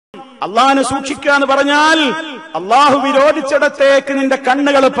അള്ളാഹിനെ സൂക്ഷിക്കുക എന്ന് പറഞ്ഞാൽ അള്ളാഹു വിരോധിച്ചിടത്തേക്ക് നിന്റെ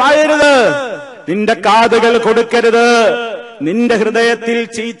കണ്ണുകൾ പായരുത്, നിന്റെ കാതുകൾ കൊടുക്കരുത്, നിന്റെ ഹൃദയത്തിൽ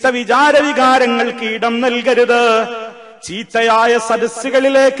ചീത്ത വിചാരവികാരങ്ങൾക്ക് ഇടം നൽകരുത്, ചീത്തയായ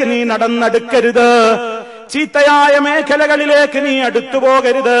സദസ്സുകളിലേക്ക് നീ നടന്നടുക്കരുത്, ചീത്തയായ മേഖലകളിലേക്ക് നീ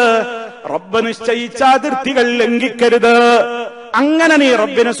അടുത്തുപോകരുത്, റബ്ബ് നിശ്ചയിച്ച അതിർത്തികൾ ലംഘിക്കരുത്. അങ്ങനെ നീ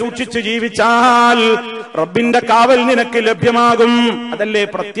റബ്ബിനെ സൂക്ഷിച്ചു ജീവിച്ചാൽ റബ്ബിന്റെ കാവൽ നിനക്ക് ലഭ്യമാകും. അതല്ലേ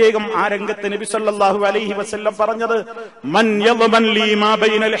പ്രത്യേകം ആ രംഗത്ത് നബി സല്ലല്ലാഹു അലൈഹി വസല്ലം പറഞ്ഞത്, മൻ യളമൻ ലീ മാ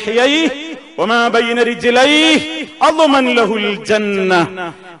ബൈന ലഹിയൈ വമാ ബൈന റിജ്ലൈ അളമൻ ലഹുൽ ജന്ന.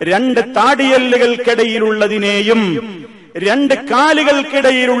 രണ്ട് താടിയല്ലുകൾക്കിടയിലുള്ളതിനെയും രണ്ട്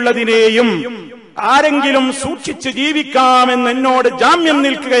കാലുകൾക്കിടയിലുള്ളതിനെയും ആരെങ്കിലും സൂക്ഷിച്ചു ജീവിക്കാമെന്ന് എന്നോട് ജാമ്യം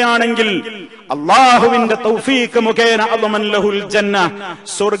നിൽക്കുകയാണെങ്കിൽ അള്ളാഹുവിന്റെ തൗഫീഖ് മുഖേന അളമൻ ലഹുൽ ജന്ന,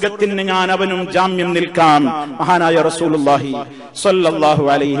 സ്വർഗത്തിന് ഞാൻ അവനും ജാമ്യം നിൽക്കാം. മഹാനായ റസൂലുള്ളാഹി സ്വല്ലല്ലാഹു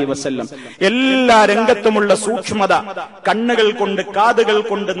അലൈഹി വസല്ലം എല്ലാ രംഗത്തുമുള്ള സൂക്ഷ്മത, കണ്ണുകൾ കൊണ്ട്, കാതുകൾ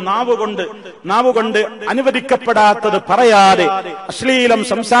കൊണ്ട്, നാവുകൊണ്ട് അനുവദിക്കപ്പെടാത്തത് പറയാതെ, അശ്ലീലം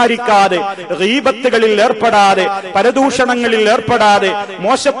സംസാരിക്കാതെ, ഗീബത്തുകളിൽ ഏർപ്പെടാതെ, പരദൂഷണങ്ങളിൽ ഏർപ്പെടാതെ,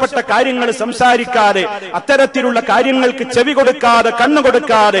 മോശപ്പെട്ട കാര്യങ്ങൾ സംസാരിക്കാതെ, അത്തരത്തിലുള്ള കാര്യങ്ങൾക്ക് ചെവി കൊടുക്കാതെ, കണ്ണു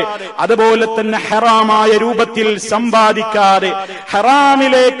കൊടുക്കാതെ, അതുപോലെ തന്നെ ഹറാമായ രൂപത്തിൽ സമ്പാദിക്കാതെ,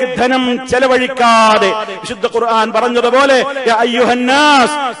 ഹറാമിലേക്ക് ധനം ചെലവഴിക്കാതെ, വിശുദ്ധ ഖുർആൻ പറഞ്ഞതുപോലെ യാ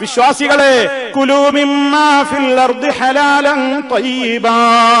അയ്യുഹന്നാസ്, വിശ്വാസികളെ, കുലൂ മിമ്മാ ഫിൽ അർദി ഹലാലൻ ത്വയ്യിബാ,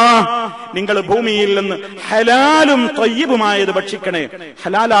 നിങ്ങൾ ഭൂമിയിൽ നിന്ന് ഹലാലും ത്വയ്യിബുമായത് ഭക്ഷിക്കണേ.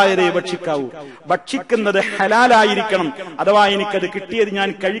 ഹലാലായതേ ഭക്ഷിക്കാവൂ. ഭക്ഷിക്കുന്നത് ഹലാലായിരിക്കണം. അഥവാ എനിക്കത് കിട്ടിയത് ഞാൻ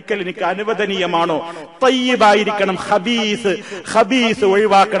കഴിക്കൽ എനിക്ക് അനുവദനീയമാണോ? ത്വയ്യിബായിരിക്കണം. ഖബീസ്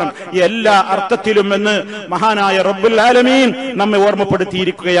ഒഴിവാക്കണം. എല്ലാ അർത്ഥത്തിലും എന്ന് മഹാനായ റബ്ബുൽ ആലമീൻ നമ്മെ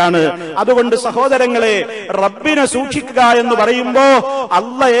ഓർമ്മപ്പെടുത്തിയിരിക്കുകയാണ്. അതുകൊണ്ട് സഹോദരങ്ങളെ, റബ്ബിനെ സൂക്ഷിക്കുക എന്ന് പറയുമ്പോ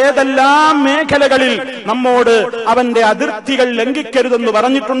അല്ലാഹ് ഏതെല്ലാം മേഖലകളിൽ നമ്മോട് അവന്റെ അതിർത്തികൾ ലംഘിക്കരുതെന്ന്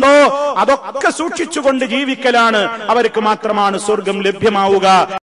പറഞ്ഞിട്ടുണ്ടോ അതൊക്കെ സൂക്ഷിച്ചുകൊണ്ട് ജീവിക്കലാണ് അവർക്ക് മാത്രമാണ് സ്വർഗം ലഭ്യമാവുക.